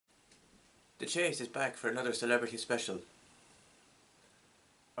The Chase is back for another celebrity special.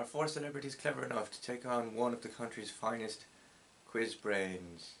 Are 4 celebrities clever enough to take on one of the country's finest quiz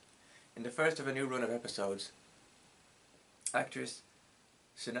brains? In the first of a new run of episodes, actress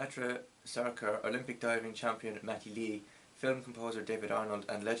Sunetra Sarker, Olympic diving champion Matty Lee, film composer David Arnold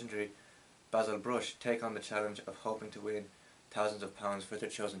and legendary Basil Brush take on the challenge of hoping to win thousands of pounds for their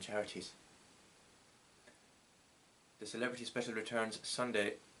chosen charities. The celebrity special returns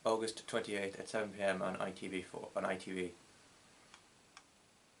Sunday, August 28th at 7 p.m. on ITV.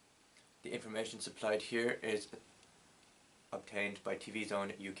 The information supplied here is obtained by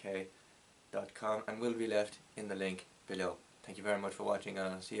tvzoneuk.com and will be left in the link below. Thank you very much for watching,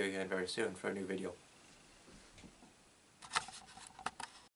 and I'll see you again very soon for a new video.